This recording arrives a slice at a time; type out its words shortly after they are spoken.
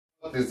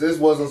fuck this. This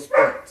was a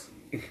sprint.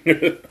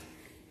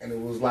 And it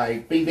was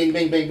like bing, bing,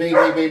 bing, bing, bing,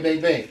 bing, bing,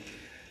 bing, bing.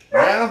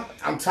 Now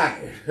I'm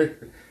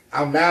tired.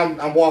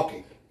 I'm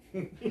walking.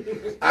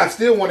 I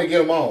still want to get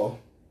them all,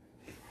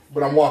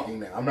 but I'm walking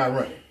now. I'm not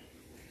running.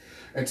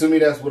 And to me,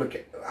 that's what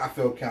I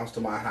feel counts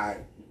to my high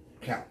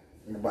count,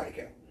 my body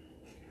count.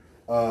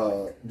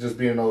 Just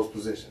being in those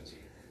positions.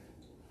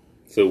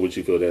 So would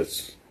you feel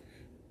that's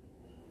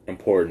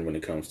important when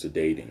it comes to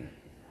dating?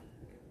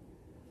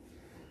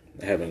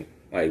 Having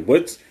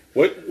what's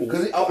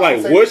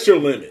your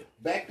limit?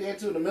 Back then,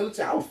 too, in the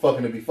military, I was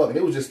fucking to be fucking.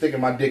 It was just sticking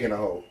my dick in a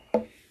hole.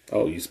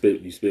 Oh, you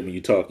spit when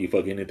you talk. You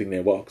fuck anything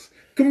that walks.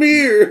 Come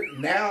here.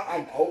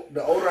 Now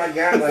the older I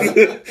got, like,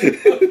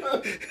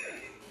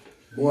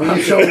 well,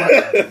 I'm sure.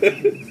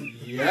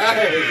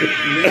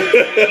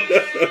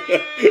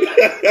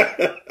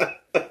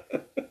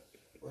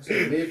 What's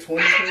it,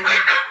 mid-20s?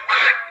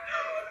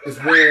 It's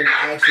when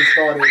I actually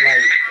started like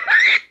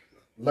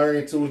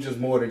learning to just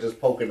more than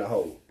just poking the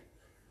hole.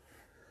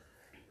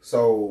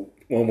 So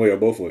one way or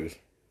both ways.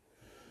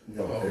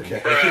 No,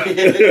 okay.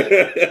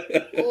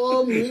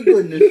 Oh my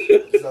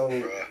goodness. So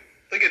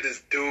look at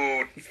this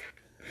dude.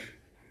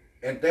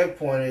 At that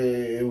point,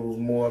 it was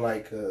more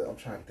like I'm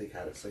trying to think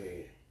how to say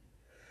it.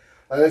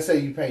 Like, let's say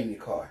you paint your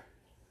car.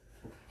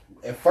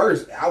 At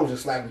first, I was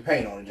just slapping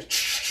paint on it.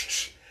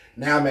 Just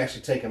now I'm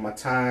actually taking my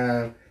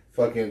time,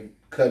 fucking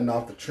cutting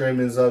off the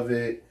trimmings of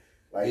it.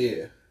 Like,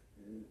 yeah.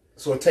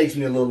 So it takes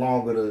me a little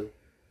longer to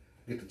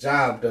get the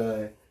job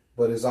done,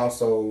 but it's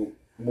also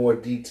more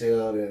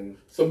detailed and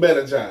it's a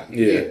better job.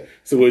 Yeah.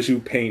 So was you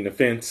painting the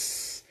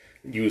fence?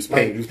 You was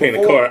painting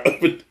the car.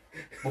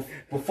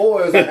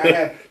 Before it was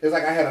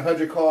like I had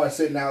 100 cars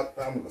sitting out.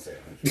 I'm gonna say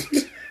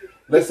 100.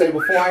 Let's say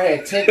before I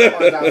had 10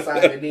 cars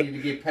outside that needed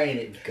to get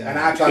painted, and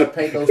I try to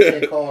paint those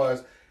 10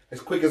 cars as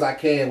quick as I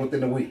can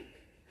within a week.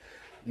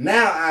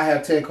 Now I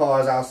have 10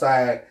 cars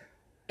outside.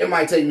 It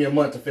might take me a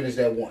month to finish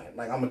that one.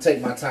 Like, I'm gonna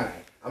take my time.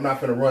 I'm not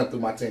gonna run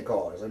through my 10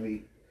 cars. Let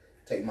me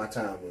take my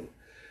time with it.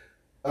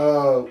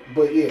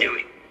 But yeah,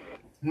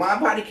 my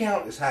body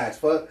count is high as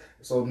fuck.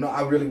 So no,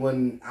 I really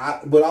wouldn't.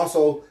 But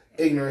also,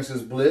 ignorance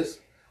is bliss.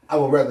 I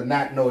would rather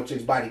not know a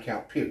chick's body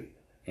count. Period.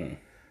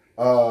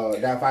 Now,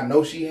 if I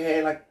know she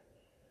had like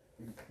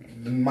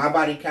my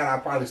body count,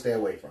 I'd probably stay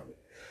away from it.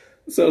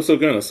 So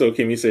Gunna, so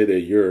can we say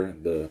that you're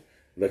the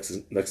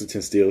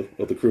Lexington Steel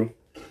of the crew?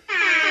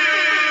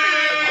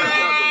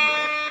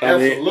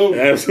 Absolutely.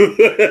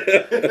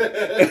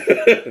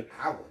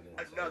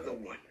 Another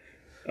one.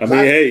 I mean,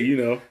 hey, you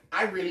know.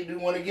 I really do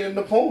want to get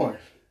into porn.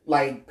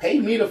 Like, pay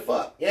me the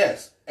fuck,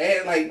 yes.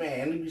 And like,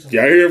 man, let me some.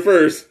 Y'all hear it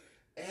first.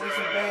 And some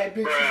bad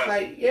bitches,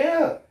 like,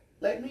 yeah,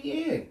 let me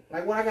in.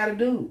 Like, what I gotta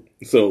do?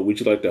 So, would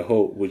you like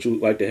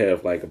to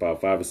have like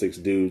about 5 or 6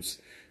 dudes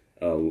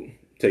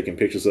taking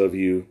pictures of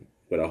you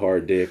with a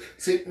hard dick,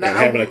 and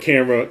having a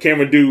camera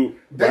dude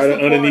right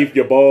underneath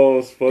your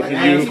balls, fucking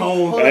like you,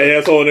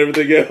 asshole and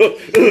everything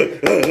else.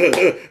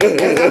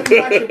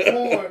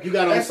 You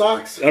got on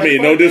socks? I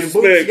mean, no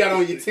disrespect. Boots, you got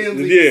on your Timbs.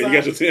 Yeah, you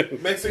got your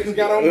Timbs. Mexicans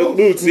got on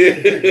boots.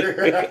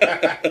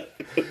 Yeah.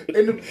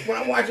 And when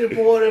I'm watching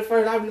porn at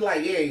first, I'll be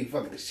like, yeah, you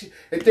fucking shit.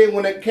 And then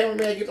when that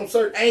cameraman gets them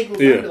certain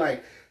angles, I'll be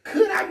like,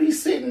 could I be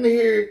sitting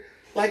here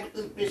like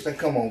this bitch? Like,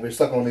 come on, bitch,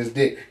 suck on this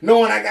dick,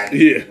 knowing I got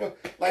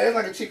like it's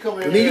like a chick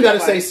coming in. Then you gotta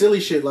say silly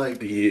shit like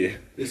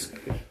it's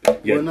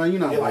well, no, you're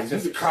not like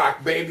this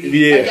cock, baby.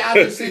 Yeah, like, y'all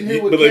just sitting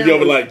here with but y'all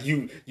be like,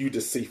 you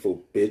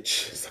deceitful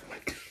bitch.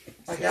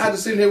 Like, y'all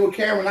just sitting here with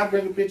camera, and I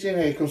bring a bitch in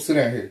here, come sit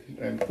down here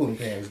and pull them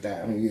pants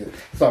down. I mean,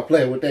 start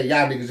playing with that.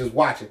 Y'all niggas just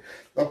watching.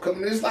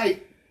 It's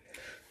like,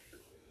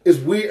 it's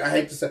weird. I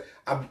hate to say,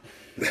 I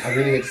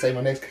really hate to say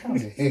my next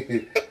comment.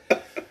 It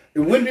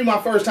wouldn't be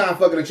my first time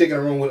fucking a chick in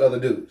a room with other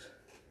dudes.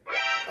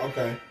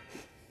 Okay.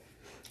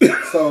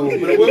 So,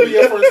 but it will be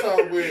your first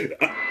time with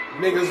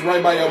niggas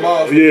right by your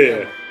balls.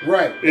 Yeah.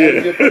 Right.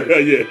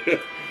 Yeah.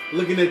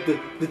 Looking at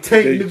the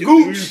tank, the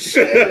gooch.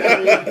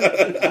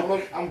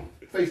 I'm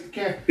face the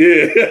camera.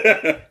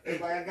 Yeah.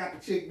 It's like I got the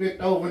chick bent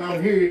over and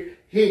I'm here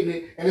hitting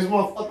it, and this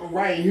motherfucker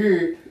right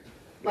here.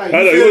 Like,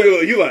 I know,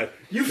 you like.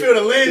 You feel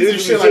the lens and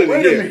shit like,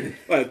 wait a minute.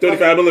 Like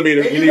 35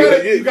 millimeter. And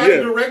you got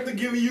the director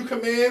giving you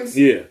commands.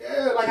 Yeah.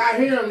 Yeah, like I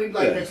hear him. He's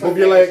like, move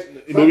your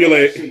leg. Move your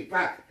leg.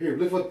 Here,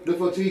 lift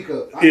her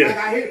teacup. Yeah. Like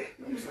I hear.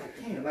 I'm just like,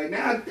 damn. Like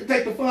now,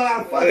 take the fun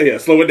out of fucking. Yeah,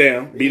 slow it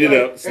down. Beat it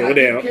up. Slow it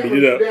down.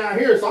 Beat it up. Down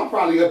here, so I'm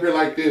probably up here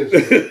like this.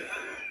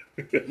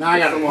 Now I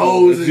got to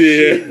pose and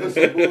shit. That's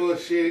some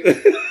bullshit.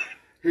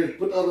 Here,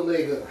 put the other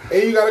leg up.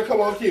 And you got to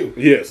come on cue.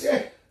 Yes.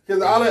 Yeah.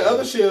 Because all that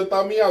other shit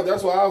thought me out.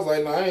 That's why I was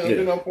like, nah, I ain't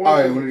doing no point.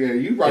 Oh, yeah,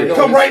 you right.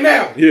 Come right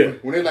now. Yeah.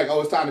 When they're like, oh,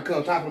 it's time to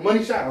come. Time for the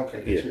money shot?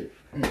 Okay. Yeah. Shit.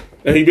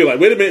 And he'd be like,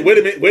 wait a minute.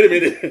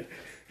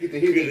 Get the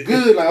hit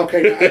good. Like,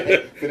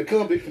 okay. Finna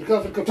come.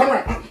 Turn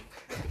around.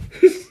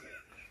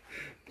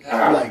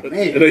 Like,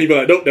 man. And then he'd be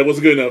like, nope, that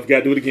wasn't good enough.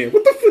 Gotta do it again.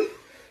 What the fuck?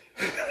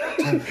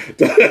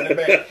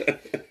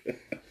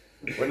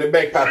 When the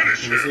back pocket,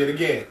 you see it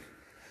again.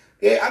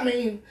 Yeah, I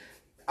mean,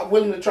 I'm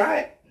willing to try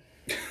it.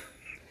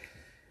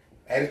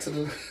 Add it to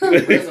the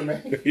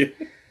resume. Yeah.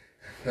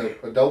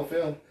 A dope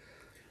film.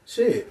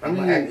 Shit, I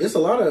mean, it's a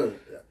lot of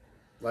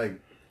like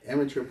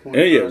amateur porn.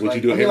 Yeah, stars. what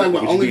Like, you do? I mean, like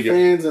with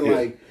OnlyFans and yeah.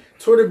 like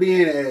Twitter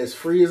being as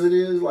free as it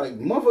is, like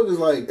motherfuckers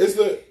like that's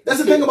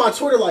the thing about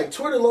Twitter. Like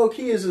Twitter, low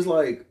key is just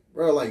like,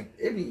 bro, like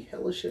it be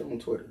hella shit on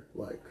Twitter.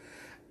 Like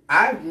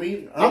I'm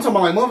talking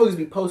about like motherfuckers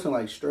be posting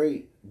like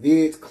straight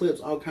vids, clips,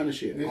 all kind of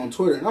shit on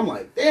Twitter, and I'm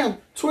like, damn,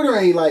 Twitter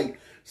ain't like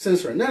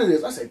censoring none of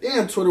this. I said,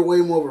 damn, Twitter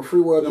way more of a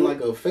free world than like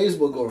a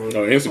Facebook or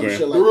Instagram.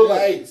 Shit like the rule of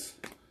eights.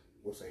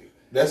 We'll say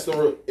that's the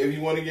rule. If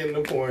you want to get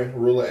into porn,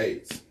 rule of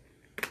eights.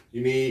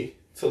 You need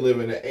to live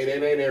in the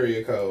 888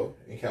 area code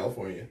in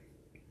California.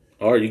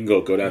 Or you can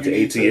go down to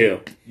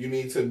ATL. You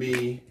need to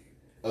be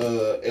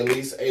at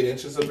least 8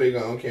 inches or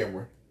bigger on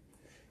camera.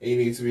 And you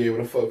need to be able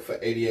to fuck for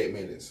 88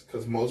 minutes.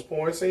 Because most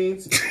porn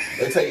scenes,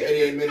 they take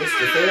 88 minutes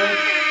to film,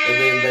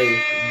 and then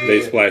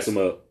they splice them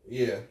up.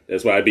 Yeah.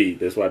 That's why I be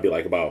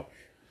like about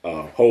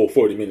a whole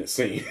 40-minute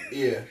scene.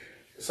 Yeah.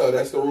 So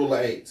that's the rule of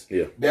eights.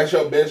 Yeah. That's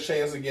your best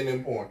chance of getting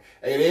in porn.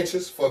 8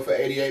 inches, fuck for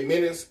 88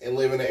 minutes, and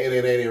live in the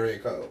 888 area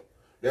code.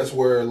 That's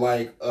where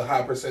like a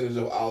high percentage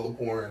of all the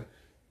porn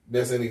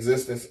that's in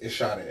existence is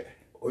shot at.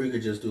 Or you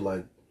could just do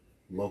like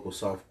local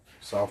soft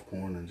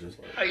porn and just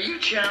like. Are you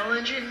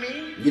challenging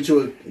me? Get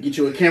you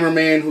a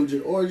cameraman who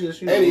just or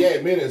just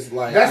 88 minutes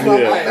like that's what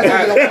he like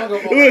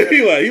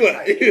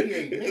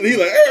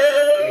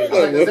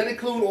does that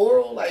include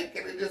oral? Like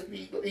can it just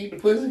be eating the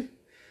pussy?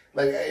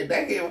 Like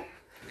that can.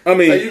 I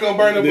mean, so you gonna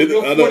burn up with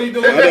your 40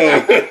 doing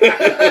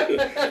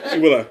that?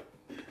 You like.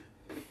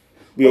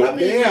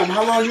 Damn,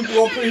 how long you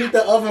gonna preheat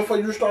the oven before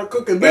you start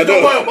cooking? Bitch,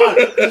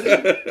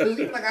 because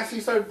even like I see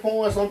certain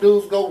porn, some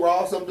dudes go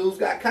raw, some dudes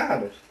got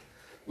condoms.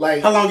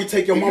 Like how long you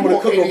take your mama to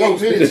cook a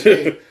roast?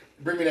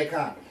 Bring me that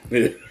condom.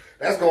 Yeah.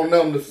 That's gonna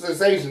numb the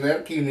sensation.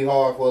 That'll keep me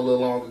hard for a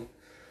little longer.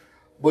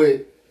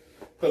 But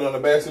put on a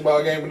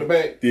basketball game in the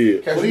back.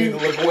 Yeah. Catch me to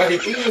look away.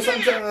 Even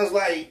sometimes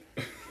like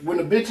when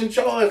the bitch in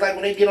charge, like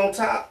when they get on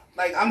top,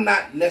 like I'm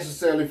not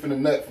necessarily finna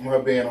nut from her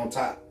being on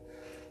top.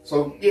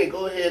 So, yeah,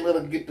 go ahead, let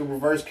her get the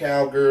reverse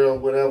cowgirl,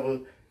 whatever.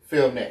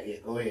 Film that. Yeah,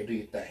 go ahead, do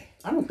your thing.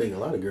 I don't think a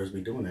lot of girls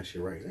be doing that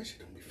shit right. That shit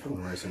don't be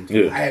feeling right sometimes.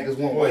 Yeah. I had this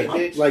one white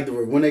bitch. Like,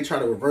 when they try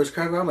to reverse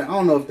cowgirl, I'm like, I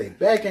don't know if they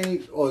back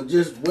ain't, or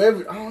just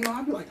whatever. I don't know.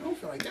 I be like, I don't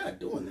feel like y'all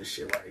doing this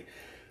shit right.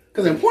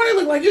 Because in porn, it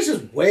look like it's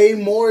just way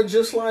more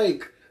just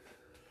like...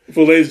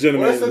 For ladies and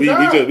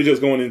gentlemen, we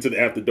just going into the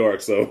after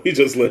dark, so we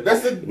just let...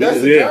 That's the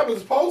job.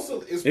 It's supposed to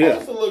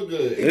look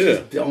good. It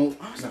just don't...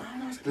 I don't know.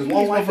 There's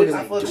one white bitch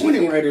I fucked doing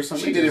it right or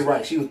something. She did it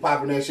right. She was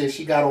popping that shit.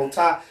 She got on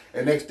top,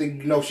 and next thing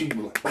you know, she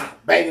was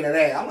like banging that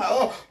ass. I'm like,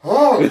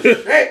 oh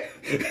shit.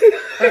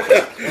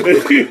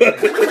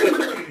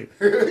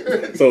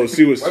 So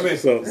she was.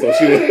 So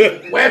she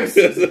was.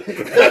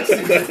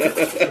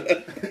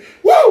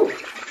 Woo!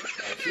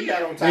 She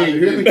got on top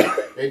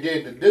and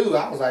did the do.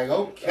 I was like,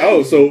 okay.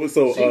 Oh, so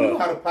she knew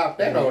how to pop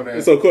that on there.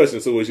 So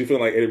question. So was you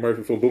feeling like Eddie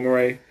Murphy from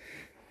Boomerang?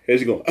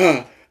 As you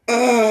going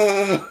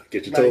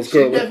get your toes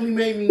curled. She definitely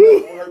made me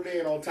nut on her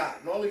being on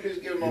top. The only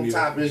bitch getting on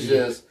top is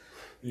just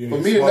for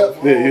me to nut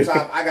from on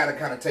top. I gotta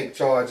kind of take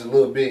charge a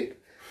little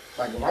bit.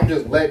 Like if I'm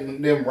just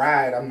letting them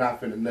ride, I'm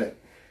not finna nut.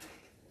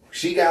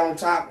 She got on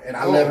top and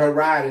I let her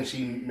ride and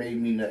she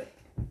made me nut.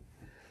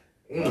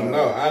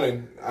 No, I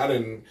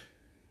didn't.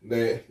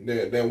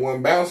 That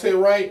one bounce hit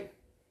right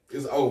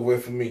is over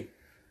with for me.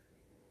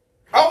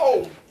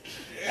 Oh,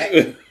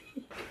 shit.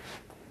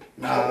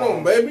 Come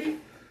on, baby.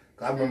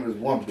 I remember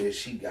this one bitch,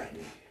 she got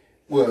me.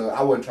 Well,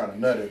 I wasn't trying to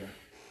nut at her.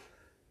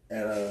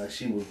 And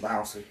she was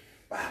bouncing.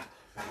 Wow.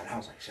 And I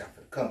was like, shit, I'm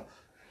finna come.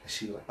 And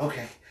she was like,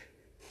 okay.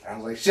 And I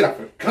was like, shit, I'm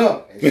finna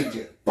come. And she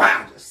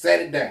just set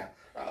it down.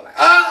 I was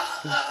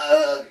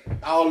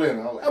like, all in.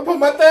 I was like, I put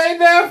my thing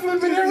down,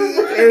 flipping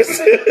everywhere.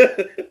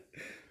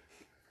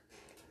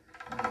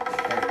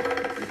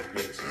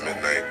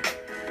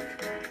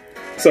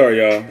 Sorry,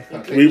 y'all.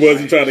 We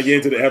wasn't trying to get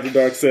into the after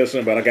dark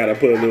session, but I gotta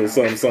put a little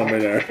something in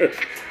there.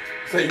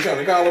 So you trying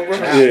to call her, bro?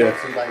 Yeah.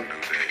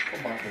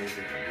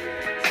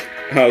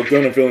 How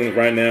Gunna feeling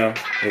right now?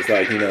 It's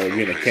like, you're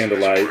in a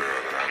candlelight.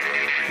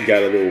 You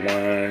got a little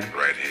wine.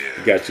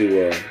 You got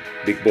your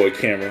big boy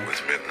camera.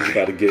 He's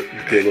about to get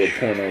a little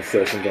porno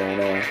session going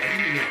on.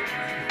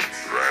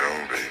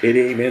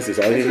 88 minutes is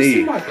all you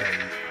need. Like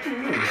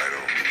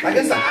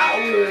it's an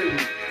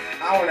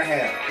hour and a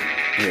half.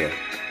 Yeah.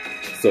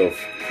 So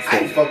I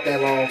ain't fucked that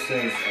long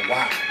since a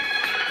while.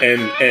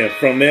 And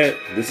from that,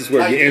 this is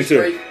where you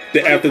enter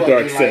the after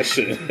dark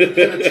session.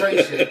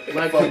 Penetration.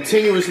 Like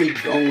continuously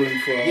going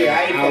for yeah,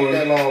 I ain't fucked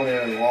that long in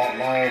a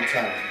long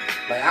time.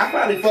 Like I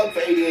probably fucked for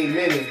 88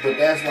 minutes, but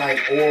that's like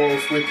oral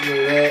switching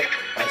it up.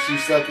 Like she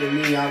sucking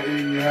me, I'm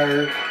eating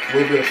her. A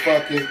little bit of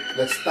fucking.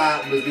 Let's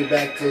stop. Let's get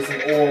back to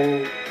some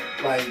oral.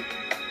 Like,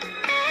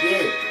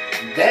 yeah,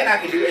 that I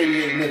can do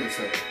 88 minutes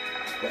of.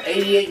 But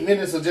 88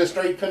 minutes of just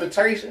straight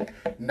penetration,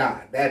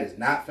 nah, that is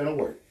not finna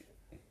work.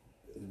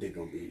 They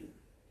gonna be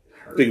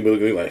hurt. Think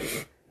about it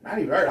like. Not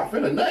even hurt. I'm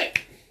finna nut.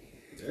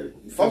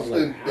 Fuck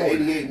the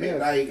 88 minutes.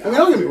 Like, I mean,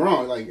 don't get me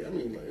wrong. Like, I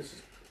mean, like,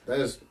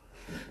 that's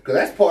Because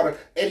that's part of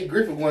Eddie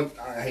Griffin.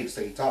 I hate to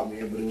say he taught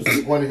me, but it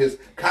was one of his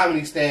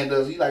comedy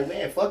stand-ups. He's like,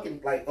 man,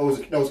 fucking, like, it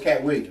was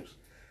Cat Williams.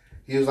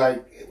 He was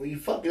like, well, you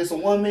fucking, it's a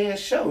one-man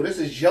show. This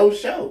is your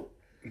show.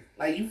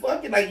 Like, you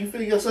fucking, like, you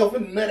feel yourself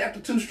in the nut after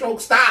 2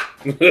 strokes, stop.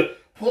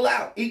 Pull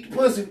out, eat the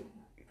pussy.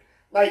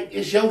 Like,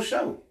 it's your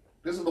show.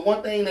 This is the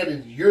one thing that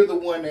is, you're the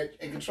one that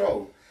in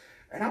control.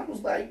 And I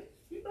was like,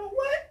 you know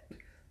what?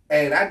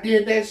 And I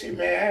did that shit,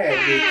 man. I had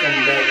bitch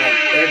coming back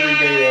like every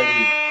day that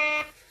week.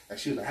 Like,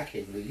 she was like, I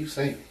can't believe you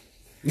singing.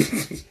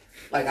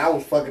 Like, I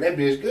was fucking that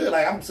bitch good.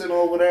 Like, I'm sitting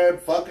over there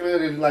fucking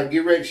her and like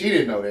get ready. She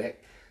didn't know that.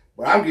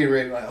 But I'm getting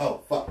ready like,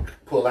 oh, fuck.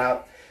 Pull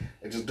out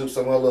and just do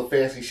some other little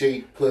fancy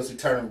shit. Pussy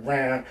turn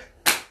around.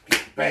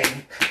 Bang.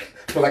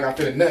 Feel like I'm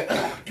feeling nut.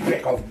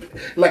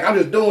 Like, I'm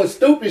just doing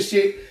stupid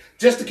shit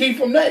just to keep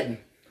from nutting.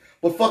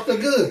 But fucked her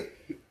good.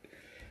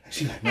 And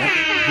she like, man,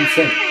 you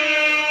singing.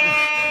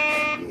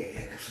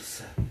 Yeah, that's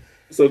what's up.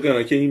 So,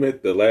 Gunna, can you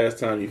make the last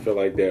time you felt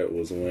like that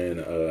was when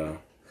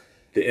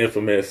the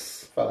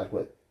infamous... Felt like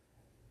what?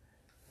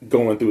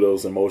 Going through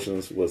those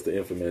emotions was the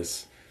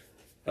infamous...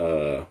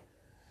 we're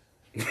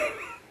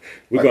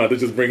going to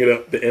just bring it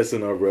up, the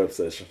SNL rub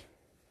session.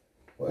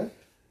 What?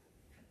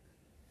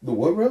 The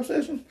what rub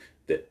session?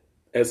 The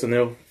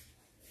SNL.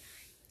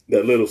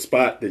 That little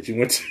spot that you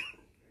went to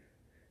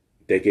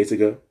decades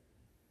ago.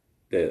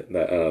 That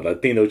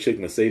Latino chick,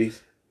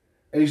 Mercedes.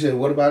 And you said,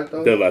 what about it,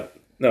 though?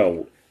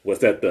 No, what's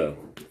that, the...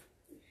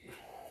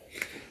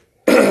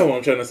 what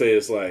I'm trying to say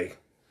is, like,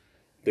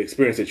 the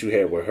experience that you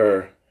had with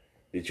her,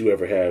 did you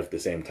ever have the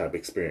same type of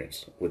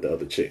experience with the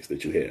other chicks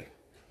that you had?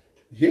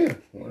 Yeah.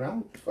 When I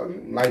was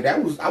fucking... Like, I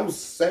was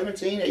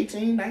 17,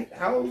 18, 19.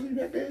 How old was you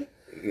back then?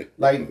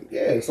 Like,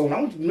 yeah. So when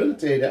I went to the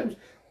military, that was...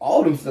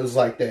 All them stuff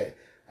like that.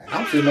 And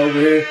I'm sitting over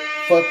here,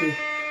 fucking...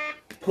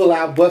 Pull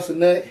out, bust a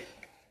nut...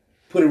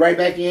 Put it right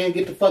back in,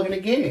 get the fucking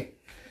again.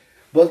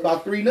 Bust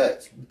about 3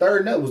 nuts. The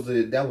 3rd nut was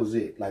that was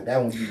it. Like,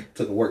 that one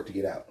took a work to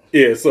get out.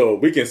 Yeah, so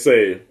we can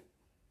say,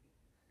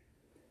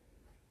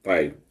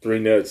 like, 3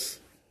 nuts,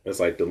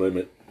 that's like the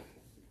limit.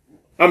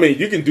 I mean,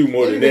 you can do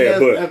more than that,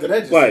 but after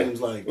that just like,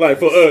 seems like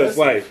for us,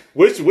 like,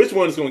 which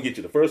one is going to get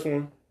you, the first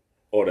one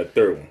or the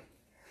 3rd one?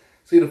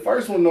 See, the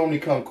first one normally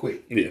come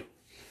quick. Yeah.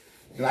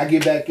 And I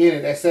get back in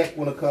it, that second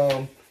one will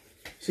come.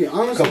 See,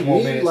 honestly,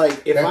 me,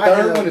 like, if that I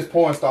third one is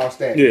Pornstar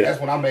status. Yeah. That's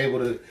when I'm able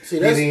to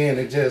get in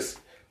and just,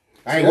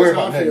 I ain't worried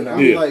about nothing.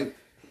 I'm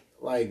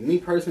like me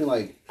personally,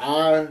 like,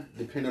 I,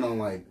 depending on,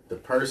 like, the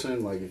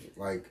person, like, if,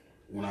 like,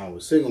 when I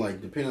was single,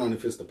 like, depending on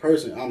if it's the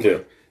person, I'm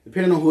like,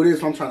 depending on who it is,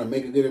 if I'm trying to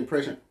make a good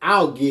impression,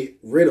 I'll get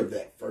rid of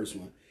that first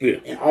one. Yeah.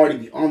 And already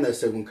be on that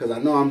second one, because I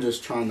know I'm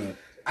just trying to.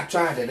 I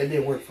tried that. It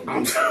didn't work for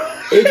me.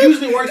 It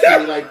usually works for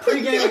me. Like,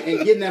 pregame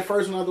and getting that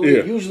first one out the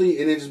way, usually,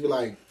 and then just be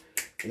like,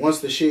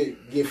 once the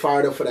shit get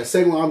fired up for that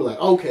second one, I'll be like,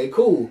 okay,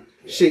 cool.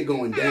 Shit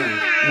going down.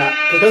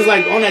 Because,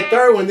 like, on that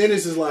 3rd one, then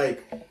it's just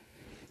like,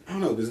 I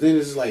don't know, because then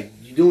it's just like,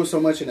 you're doing so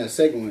much in that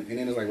second one, and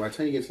then it's like, by the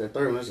time you get to that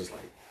 3rd one, it's just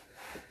like,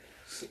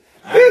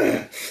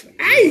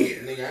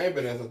 nigga, I ain't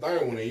been at the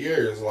 3rd one in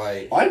years.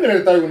 Like, I ain't been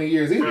at the 3rd one in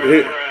years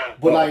either.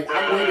 But, like,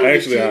 I went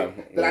with the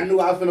chick that I knew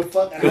I was gonna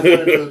fuck, and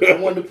I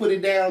wanted to put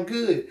it down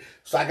good.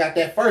 So I got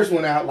that first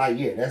one out, like,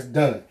 yeah, that's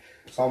done.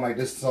 So I'm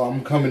like, so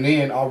I'm coming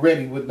in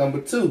already with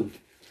number 2.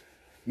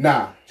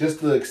 Nah,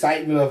 just the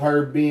excitement of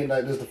her being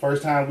like this the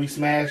first time we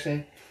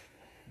smashing.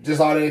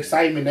 Just all the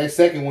excitement. That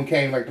second one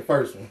came like the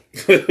first one.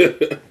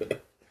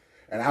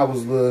 And I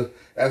was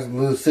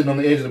sitting on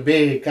the edge of the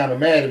bed, kind of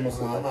mad at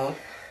myself. Uh-huh.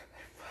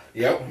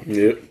 Yep.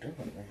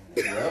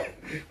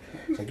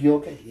 It's like, you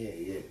okay?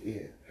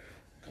 Yeah.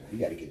 You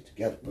gotta get it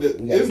together. We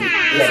gotta get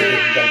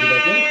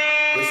back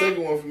in. The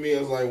second one for me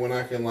is like when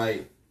I can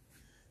like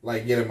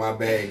get in my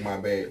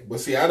bag.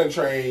 But see, I done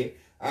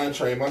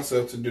trained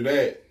myself to do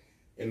that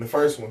in the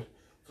first one.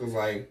 Cause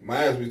like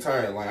my ass be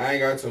tired. Like I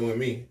ain't got to with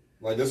me.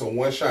 Like this is a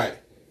one shot,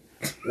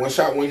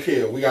 one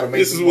kill. We gotta make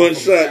this is one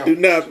shot. Count. Do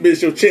not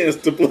miss your chance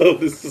to blow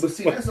this. But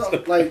see, that's all,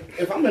 like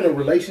if I'm in a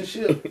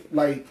relationship,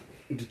 like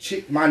the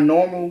chick, my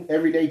normal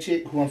everyday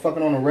chick who I'm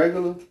fucking on a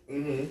regular.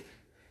 Mm-hmm.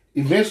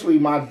 Eventually,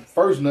 my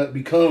first nut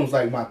becomes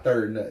like my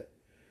 3rd nut.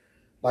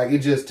 Like, it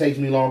just takes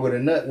me longer to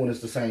nut when it's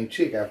the same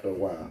chick after a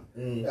while.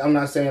 I'm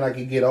not saying like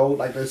it get old.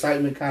 Like, the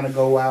excitement kind of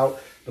go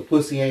out. The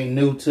pussy ain't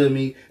new to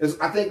me.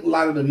 I think a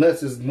lot of the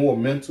nuts is more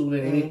mental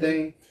than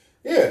anything.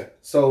 Yeah.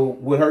 So,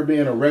 with her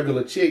being a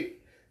regular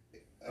chick,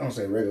 I don't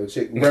say regular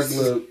chick,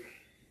 regular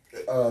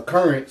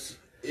occurrence,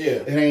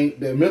 it ain't,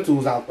 the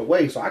mental's out the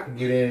way, so I can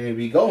get in and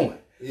be going.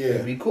 Yeah.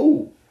 It'd be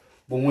cool.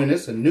 But when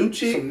it's a new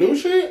chick, some new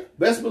shit,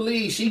 best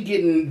believe she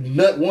getting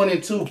nut 1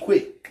 and 2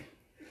 quick.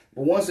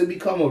 But once it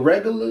become a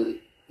regular,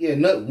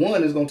 nut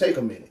 1 is gonna take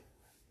a minute.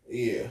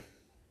 Yeah.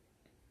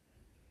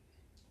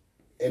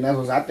 And that's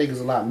what I think is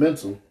a lot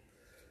mental.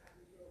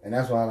 And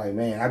that's why I'm like,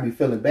 man, I be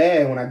feeling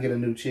bad when I get a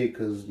new chick,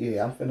 cause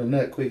I'm finna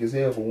nut quick as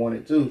hell for 1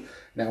 and 2.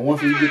 Now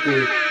once we get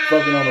to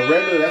fucking on a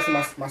regular, that's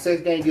when my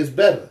sex game gets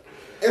better.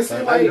 And see,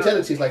 I be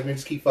telling chicks like, man,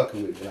 just keep fucking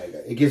with me. Like,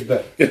 it gets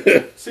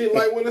better. See,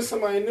 like when it's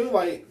somebody new,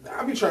 like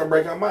I be trying to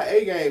break out my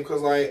A game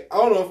because like I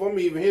don't know if I'm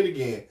even hit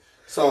again.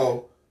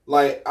 So,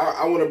 like,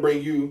 I want to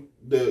bring you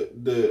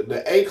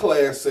the A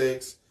class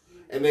sex,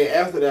 and then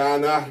after that, I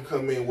know I can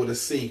come in with a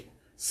C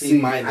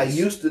minus. I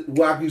used to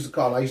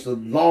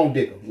long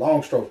dick them,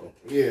 long stroke them.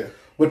 Yeah.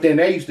 But then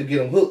they used to get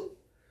them hooked.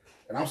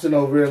 And I'm sitting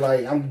over here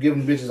like, I'm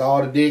giving bitches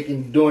all the dick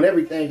and doing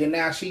everything. And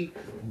now she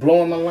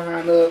blowing my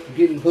line up,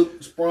 getting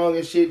hooked, sprung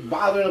and shit,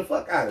 bothering the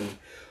fuck out of me.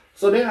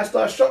 So then I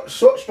start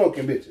short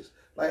stroking bitches.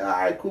 Like, all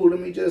right, cool, let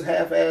me just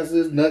half-ass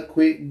this, nut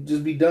quick,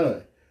 just be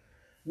done.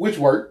 Which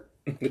worked.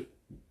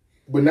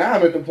 But now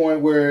I'm at the point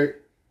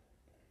where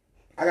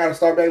I got to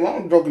start back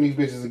long stroking these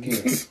bitches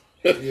again.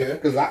 Yeah,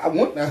 because I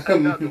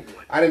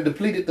done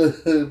depleted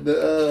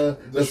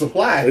the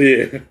supply.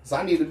 Yeah, so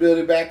I need to build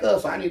it back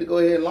up. So I need to go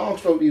ahead and long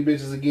stroke these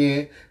bitches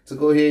again to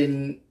go ahead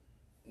and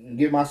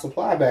get my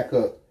supply back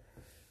up.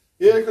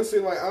 Yeah, because see,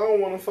 like, I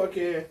don't want to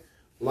fucking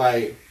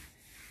like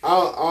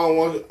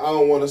I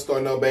don't want to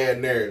start no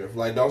bad narrative.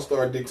 Like, don't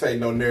start dictating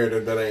no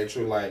narrative that ain't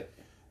true. Like,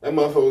 that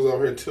motherfucker was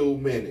over here 2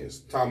 minutes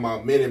talking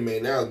about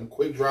minute. That was a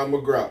quick drama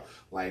McGraw.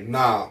 Like,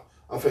 nah,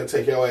 I'm finna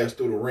take your ass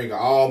through the ring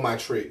of all my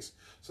tricks.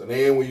 So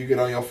then when you get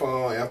on your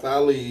phone after I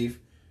leave,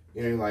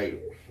 you're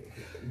like,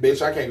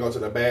 bitch, I can't go to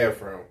the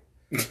bathroom.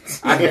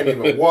 I can't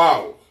even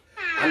walk.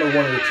 I know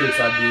one of the tricks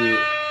I did,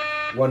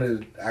 I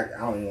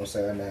don't even want to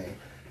say her name,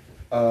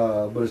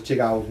 but this chick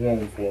I was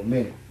wanting for a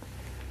minute.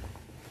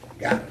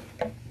 Got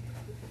her.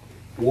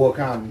 Wore a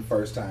condom the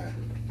first time.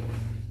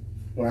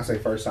 When I say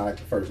first time, like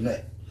the first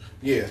nut.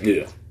 Yeah.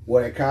 Yeah.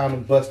 Wore that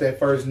condom, bust that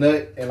first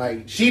nut, and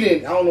like, she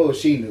didn't, I don't know if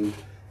she knew,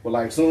 but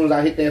like, as soon as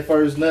I hit that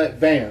first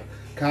nut, bam.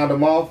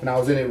 Condom off, and I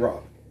was in it raw.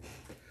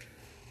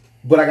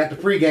 But I got the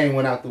pregame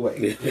one out the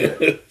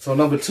way. So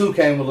number 2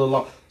 came a little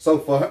long. So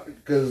for her,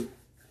 because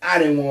I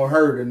didn't want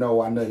her to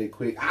know I nutted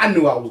quick. I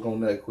knew I was going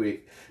to nut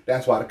quick.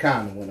 That's why the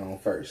condom went on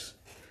first.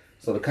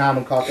 So the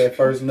condom caught that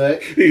first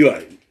nut. He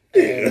like,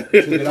 and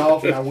took it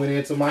off, and I went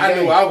into my game.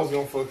 I knew I was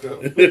going to fuck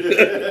up.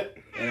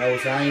 And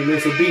I ain't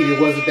miss a beat. It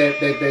wasn't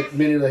that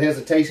minute of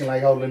hesitation,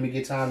 like, oh, let me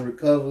get time to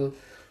recover.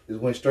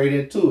 Just went straight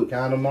into it.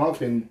 Condom off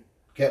and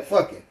kept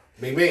fucking.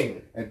 Bing,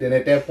 bing. And then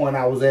at that point,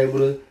 I was able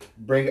to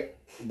bring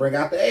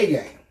out the A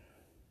game.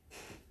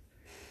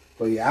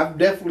 But yeah, I've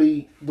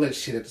definitely, but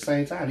shit, at the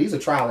same time, these are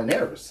trial and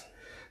errors.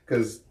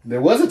 Because there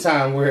was a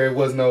time where it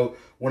was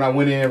when I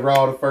went in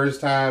raw the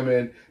first time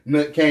and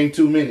nut came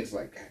 2 minutes.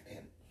 Like,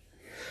 goddamn.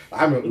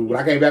 I remember when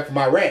I came back from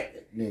Iraq,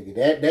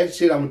 nigga, that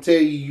shit, I'm going to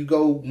tell you, you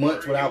go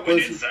months without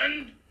pussy,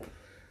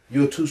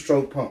 you're a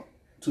two-stroke chump.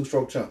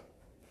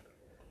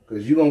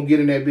 Because you going to get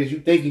in that bitch,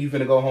 you thinking you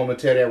finna go home and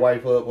tear that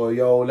wife up or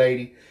your old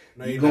lady.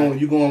 No,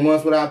 you going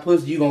months without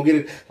pussy, you gonna get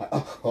it like,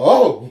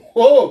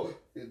 oh,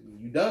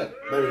 you done.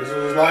 Baby, this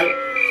is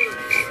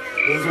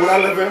what I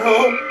live at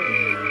home.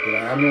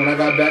 I mean, when I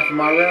got back from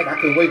Iraq, I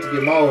couldn't wait to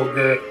get my old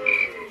girl.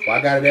 When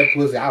I got in that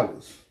pussy, I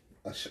was,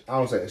 I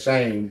don't say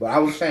ashamed, but I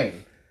was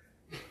ashamed.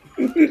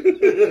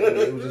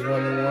 It was just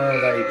one of the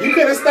ones like, you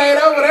could have stayed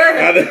over there.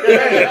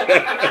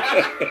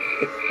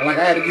 And like,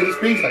 I had to get a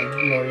speech, like,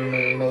 you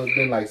know, it's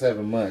been like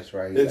 7 months,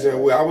 right?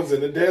 I was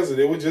in the desert.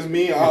 It was just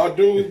me and all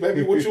dudes.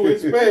 Baby, what you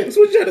expect? That's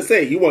what you trying to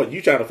say.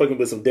 You trying to fucking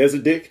with some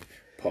desert dick?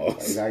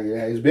 Pause. Like,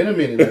 yeah, it's been a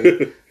minute. Like,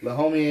 the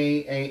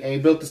homie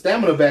ain't built the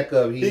stamina back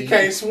up. He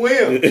can't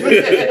swim.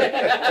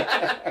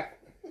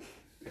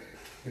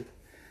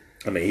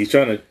 I mean, he's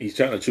trying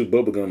to chew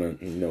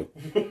bubblegum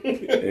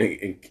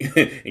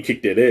and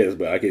kick that ass,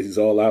 but I guess he's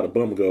all out of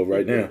bubblegum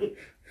right now.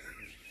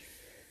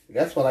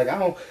 That's why, like, I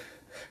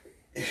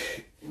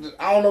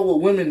don't know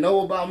what women know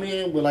about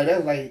men, but like,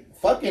 that's like,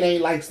 fucking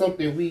ain't like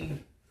something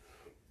we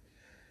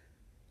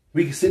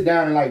can sit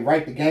down and like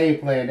write the game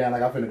plan down.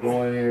 Like, I'm finna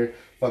go in here,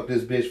 fuck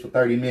this bitch for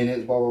 30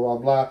 minutes, blah, blah, blah,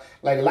 blah.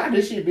 Like, a lot of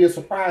this shit be a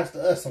surprise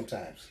to us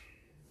sometimes.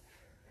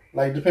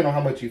 Like, depending on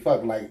how much you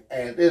fuck. Like,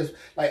 and this,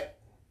 like,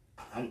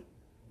 I'm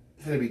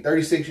gonna be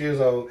 36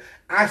 years old.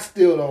 I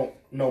still don't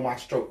know my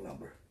stroke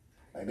number.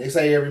 Like, they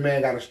say every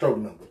man got a stroke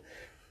number.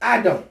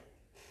 I don't.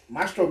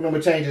 My stroke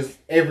number changes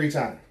every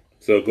time.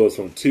 So it goes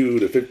from 2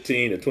 to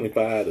 15 to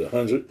 25 to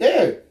 100?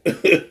 Yeah.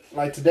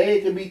 Like, today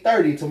it could be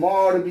 30.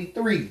 Tomorrow it'll be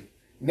 3.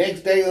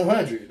 Next day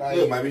 100. Like,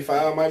 it might be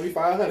 5, might be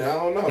 500. I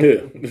don't know.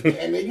 Yeah.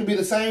 And it could be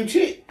the same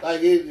chick.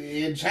 Like,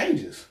 it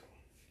changes.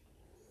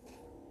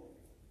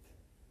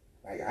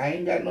 Like, I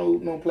ain't got no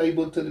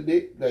playbook to the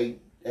dick. Like,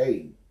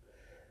 hey,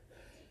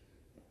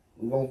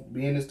 we're gonna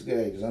be in this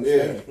together. Just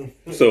understand.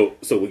 Yeah. So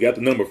we got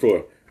the number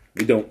for.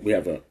 We don't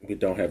have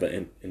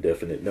an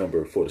indefinite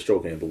number for the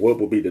stroke hand, but what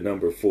will be the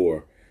number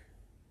for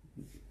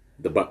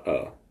the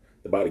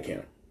body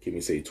count? Can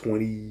we say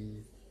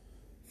 20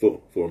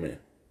 for a man?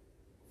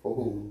 For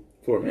who?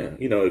 For a man.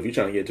 You know, if you're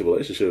trying to get into a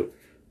relationship,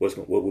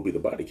 what will be the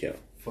body count?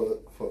 For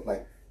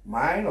like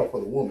mine or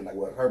for the woman? Like,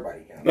 what's her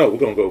body count? No, we're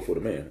gonna go for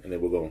the man, and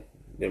then we're going.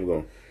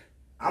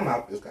 I'm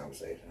out this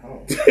conversation.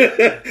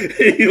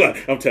 He's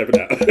like, I'm tapping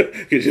out. I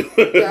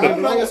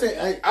don't know. Like I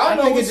said, I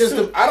don't know. It's just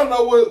I don't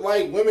know what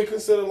like women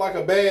consider like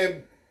a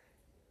bad.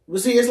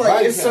 But see, it's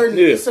like it's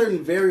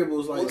certain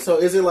variables. Like, so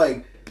is it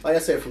like I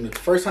said, from the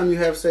first time you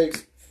have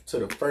sex to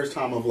the first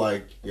time of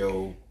like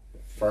your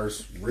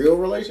first real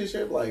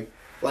relationship? Like,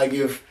 Like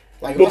if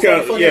like what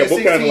kind of like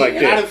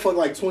and that? I done fucked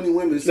like 20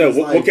 women. No,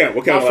 what kind of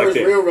my like first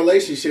that? real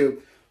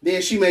relationship.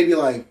 Then she may be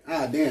like,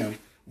 ah, damn.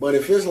 But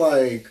if it's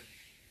like,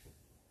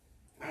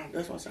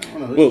 that's what I'm saying. I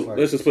don't know. Well, like,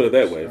 let's just put it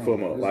that way.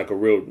 From a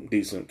real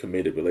decent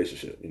committed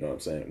relationship, you know what I'm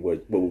saying?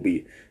 What would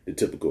be the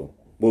typical?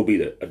 What would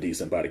be a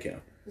decent body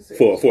count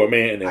for a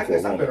man and then for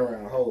a woman? I've been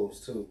around hoes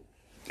too.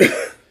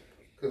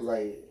 Cause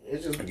like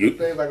it's just good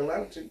things like a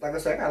lot of like I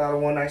said, I got a lot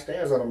of one night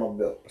stands under my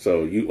belt.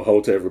 So you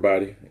hold to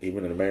everybody,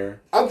 even in the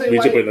mirror. I'm thinking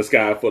reach like, up in the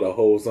sky for the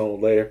whole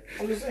zone layer.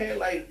 I'm just saying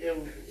like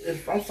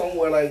if I'm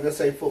somewhere like let's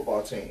say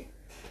football team,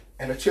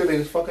 and the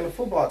cheerleader's fucking the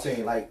football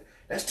team, like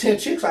that's 10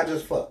 chicks I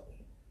just fucked.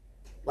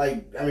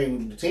 Like I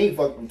mean the team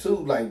fucked them too,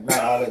 like not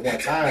all at one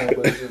time,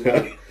 but it's just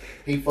like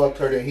he fucked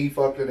her, then he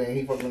fucked her, then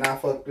he fucked her, and I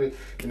fucked her.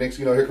 The next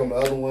here come the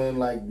other one.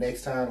 Like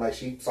next time, like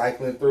she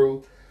cycling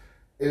through.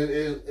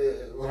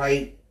 It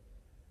like.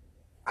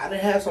 I done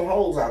had some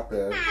hoes out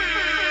there. Like,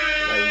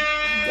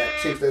 you got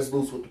chicks that's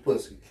loose with the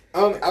pussy.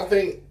 I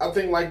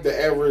think like the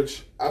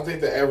average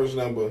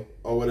number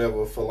or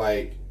whatever for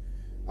like,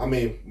 I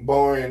mean,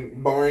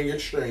 barring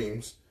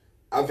extremes,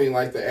 I think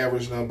like the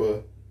average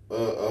number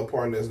of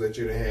partners that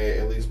you done had,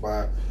 at least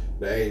by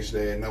the age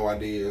that No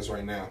Idea is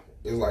right now,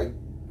 is like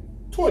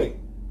 20.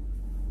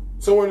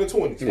 Somewhere in the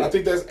 20s. Yeah. I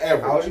think that's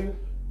average. How old are you?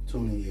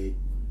 28.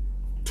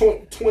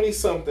 20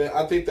 something.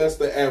 I think that's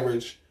the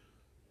average.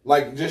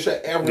 Like, just your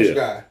average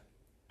guy.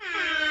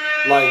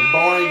 Like,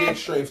 barring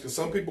extremes. Because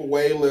some people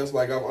way less.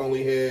 Like, I've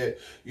only had,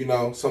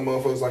 some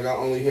motherfuckers, like, I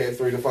only had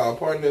 3 to 5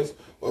 partners.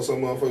 Or some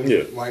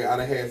motherfuckers, like, I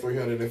done had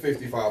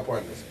 355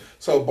 partners.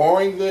 So,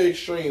 barring the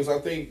extremes, I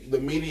think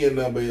the median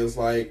number is,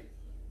 like,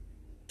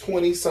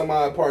 20 some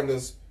odd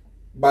partners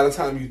by the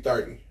time you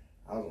 30.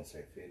 I was going to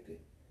say 50.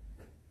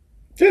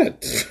 Yeah.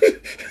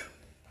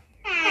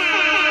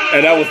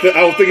 And I was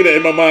thinking that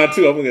in my mind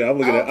too. I'm looking at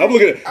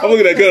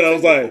Gunna. I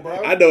was like,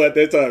 I know at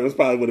that time it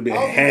probably would have been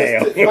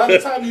half. By the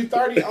time you're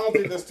 30, I don't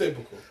think that's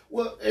typical.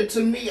 Well, and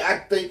to me, I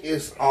think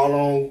it's all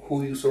on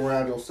who you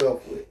surround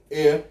yourself with.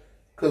 Yeah.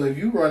 Because if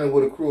you running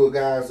with a crew of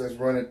guys that's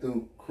running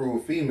through crew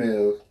of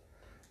females,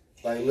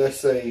 like let's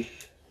say,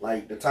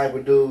 like the type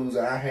of dudes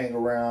that I hang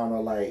around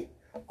are like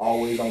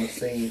always on the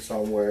scene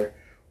somewhere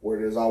where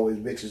there's always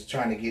bitches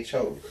trying to get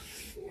chose.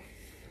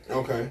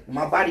 Okay.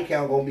 My body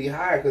count gonna be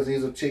higher because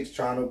these are chicks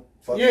trying to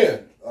fuck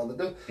other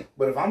dudes.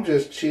 But if I'm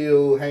just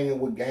chill, hanging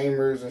with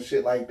gamers and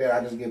shit like that,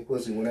 I just get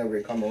pussy whenever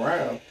it come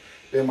around,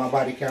 then my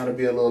body count will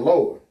be a little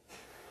lower.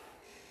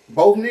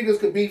 Both niggas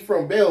could be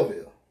from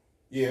Belleville.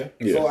 Yeah.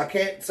 So I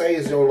can't say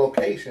it's your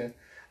location.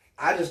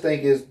 I just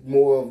think it's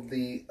more of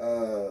the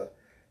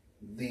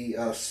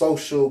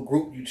social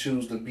group you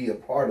choose to be a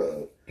part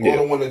of. Or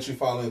the one that you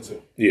fall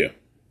into. Yeah.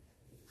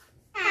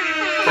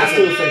 I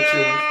still say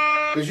choose.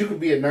 Because you could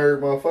be a nerd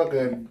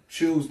motherfucker and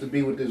choose to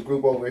be with this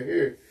group over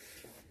here.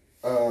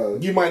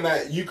 You might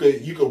not. You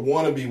could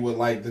want to be with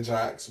like the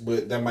jocks,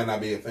 but that might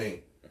not be a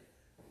thing.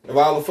 If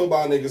all the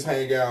football niggas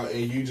hang out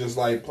and you just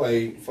like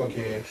play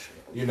fucking,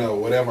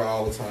 whatever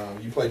all the time,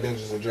 you play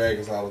Dungeons and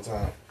Dragons all the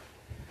time,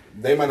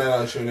 they might not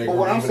out you in their group.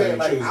 But what I'm saying,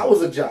 like, I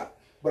was a jock,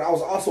 but I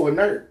was also a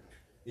nerd.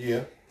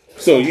 Yeah.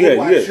 So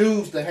I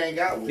choose to hang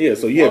out with. Yeah.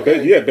 So you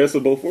had best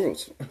of both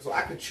worlds. So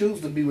I could choose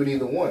to be with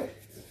either one.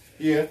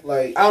 Yeah.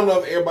 Like, I don't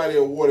know if everybody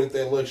awarded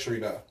that luxury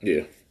though.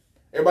 Yeah.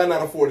 Everybody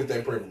not afforded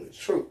that privilege.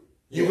 True.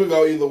 You could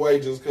go either way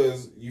just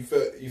because you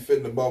fit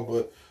in the boat,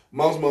 but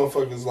most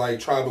motherfuckers like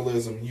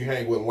tribalism. You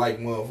hang with like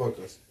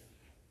motherfuckers.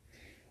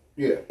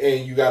 Yeah.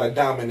 And you got a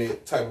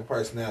dominant type of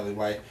personality.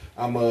 Like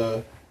I'm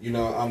a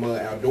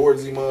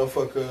outdoorsy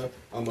motherfucker.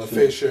 I'm a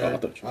fisher. I'm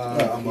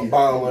a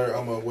baller.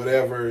 I'm a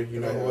whatever.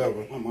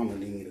 Whoever. My mama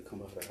need me to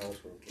come out of the house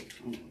real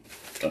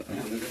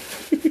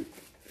quick.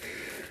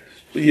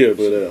 Yeah,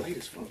 but late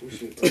as fuck with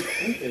shit, bro. I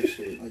hate that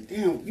shit. Like,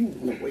 damn, you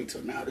wanna wait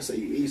till now to say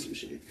you need some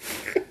shit?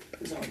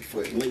 It's already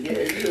fucking late. Yeah,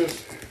 it's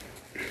just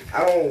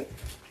I don't,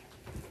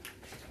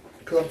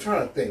 cause I'm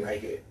trying to think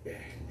like it.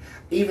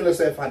 Even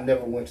if I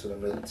never went to the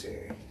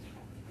military.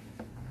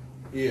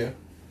 Yeah.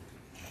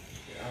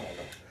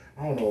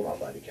 I don't know what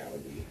my body count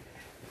would be.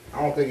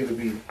 I don't think it'll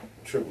be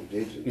triple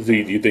digits. Do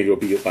you think it'll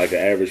be like an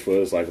average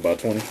for us, like about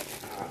 20? I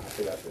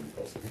think that's what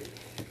we're supposed to do.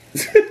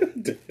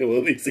 Well,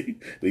 at least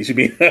you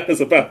be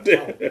honest about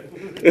that. And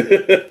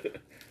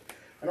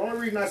the only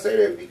reason I say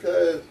that is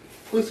because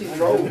pussy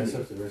drove me.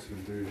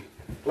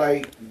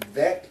 Like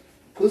that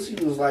pussy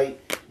was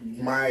like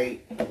my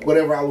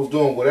whatever I was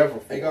doing, whatever.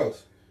 It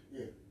goes.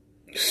 Yeah.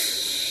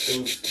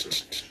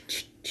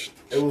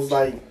 It was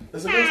like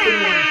that's a good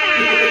thing.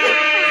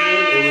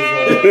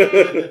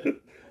 It was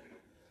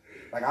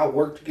like I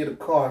worked to get a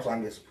car so I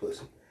can get some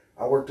pussy.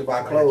 I worked to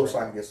buy clothes so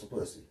I can get some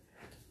pussy.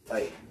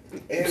 Like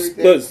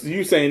everything. But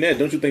you saying that,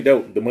 don't you think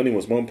that the money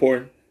was more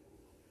important?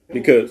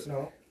 Because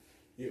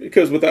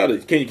without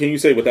it, can you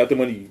say without the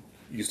money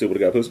you still would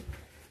have got pussy?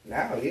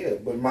 Now, yeah,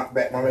 but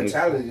my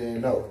mentality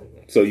didn't know.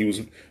 So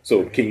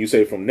can you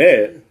say from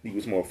that you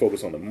was more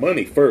focused on the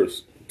money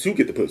first to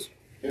get the pussy?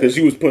 Because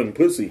you was putting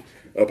pussy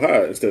up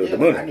high instead of the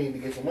money. I need to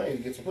get some money to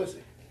get some pussy.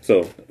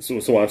 So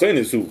what I'm saying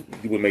is, you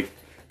would make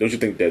don't you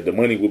think that the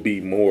money would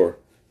be more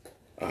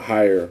a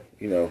higher,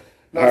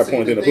 higher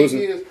point than the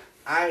pussy? Is,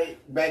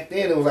 back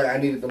then it was like I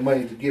needed the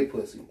money to get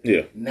pussy.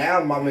 Yeah.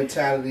 Now my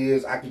mentality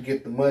is I can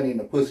get the money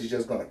and the pussy's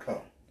just gonna come.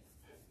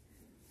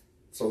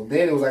 So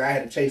then it was like I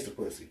had to chase the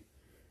pussy.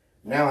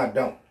 Now I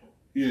don't.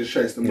 You just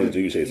chase the money.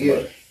 You chase the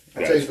money.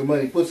 I chase the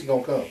money. Pussy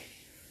gonna come.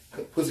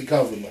 Pussy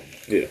comes with money.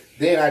 Yeah.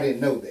 Then I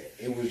didn't know that.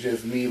 It was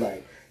just me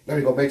like, let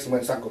me go make some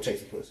money so I can go chase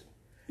the pussy.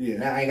 Yeah.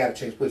 Now I ain't gotta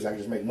chase pussy. I can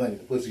just make money.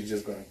 The pussy's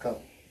just gonna come.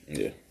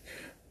 Yeah.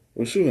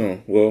 Well,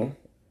 sure. Well,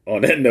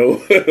 on that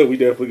note, we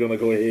definitely gonna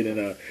go ahead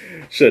and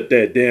shut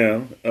that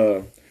down.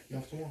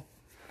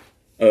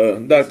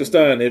 Dr.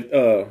 Stein, if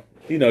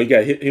you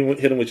got hit him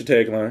with your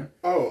tagline.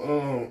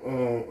 Follow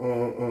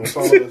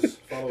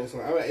us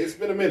on. It's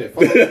been a minute.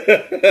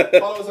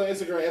 Follow us on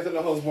Instagram at the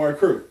No Host Bar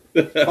Crew.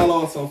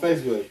 Follow us on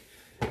Facebook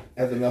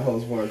at the No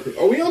Host Bar Crew.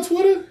 Are we on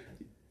Twitter?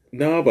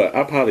 No, but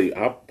I'll probably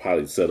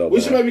set up.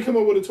 We should maybe come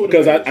up with a Twitter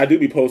because page. I do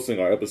be posting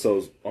our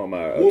episodes on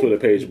my Twitter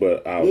page.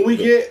 But when we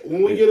get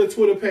a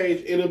Twitter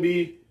page, it'll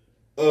be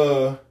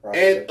at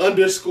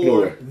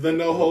 _ the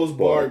No Host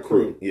Bar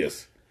Crew.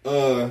 Yes.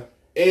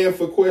 And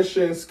for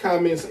questions,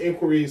 comments,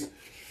 inquiries,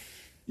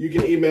 you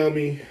can email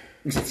me.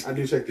 I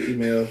do check the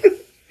email.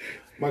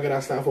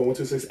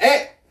 MyGodStein4126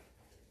 at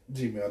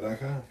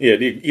gmail.com. Yeah,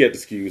 you had to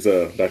excuse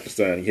Dr.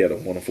 Stein. He had a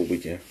wonderful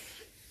weekend.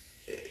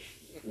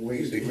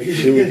 Weeks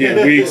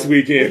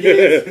weekend.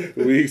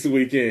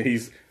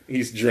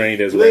 He's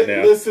drained as right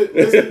now. Listen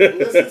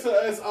to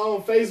us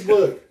on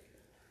Facebook,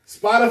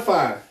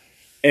 Spotify.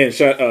 And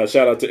shout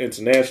out to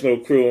International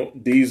Crew,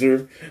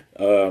 Deezer.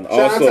 Shout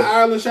out to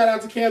Ireland. Shout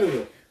out to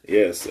Canada.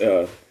 Yes.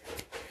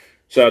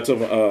 Shout out to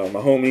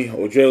my homie,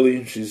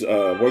 O'Drelly. She's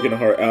working on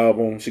her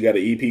album. She got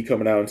an EP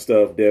coming out and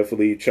stuff.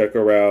 Definitely check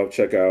her out.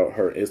 Check out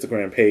her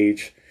Instagram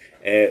page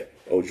at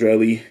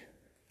O'Drelly.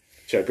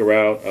 Check her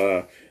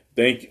out.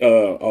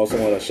 Also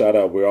want to shout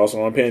out. We're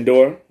also on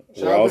Pandora.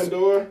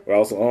 Pandora. We're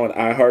also on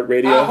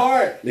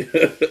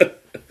iHeartRadio.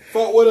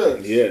 Fuck with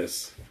us.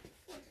 Yes.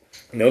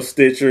 No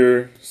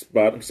Stitcher,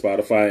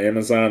 Spotify,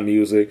 Amazon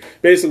Music,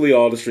 basically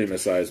all the streaming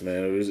sites,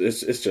 man.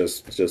 It's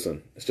just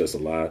a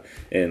lot.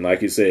 And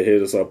like you said,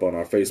 hit us up on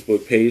our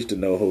Facebook page, the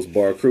No Host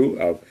Bar Crew.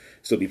 I'll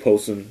still be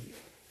posting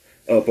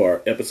up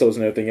our episodes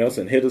and everything else.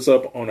 And hit us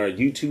up on our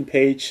YouTube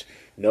page,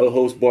 No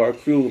Host Bar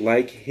Crew.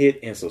 Like, hit,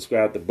 and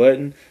subscribe the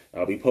button.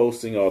 I'll be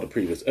posting all the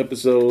previous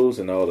episodes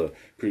and all the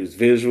previous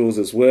visuals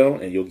as well,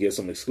 and you'll get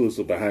some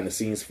exclusive behind the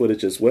scenes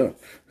footage as well.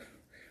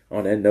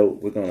 On that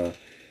note, we're gonna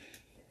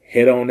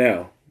head on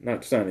now.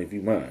 Not Sonny, if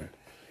you mind.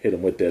 Hit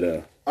him with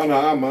that. Oh no,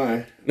 I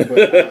mind.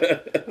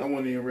 But I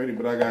wasn't even ready.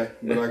 But I got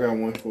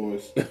one for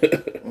us.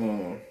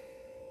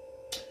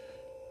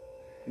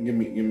 Give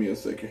me a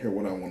second here.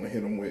 What I want to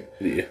hit him with.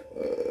 Yeah.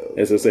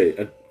 As I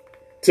say,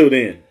 till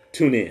then,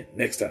 tune in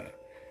next time.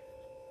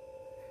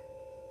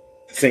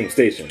 Same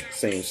station,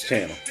 same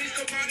channel.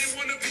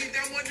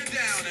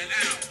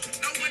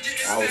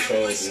 I was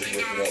told this was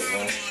that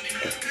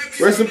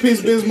one. Rest in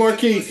peace, Biz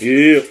Marquis.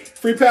 Yeah.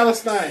 Free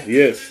Palestine.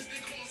 Yes.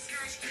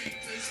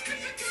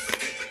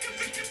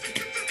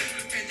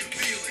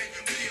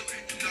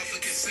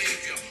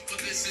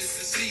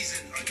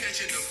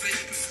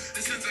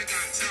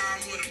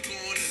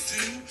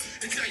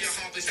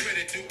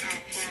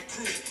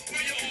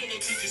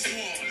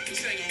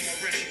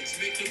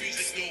 Make the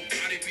music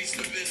nobody be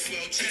slipping,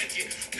 well check it.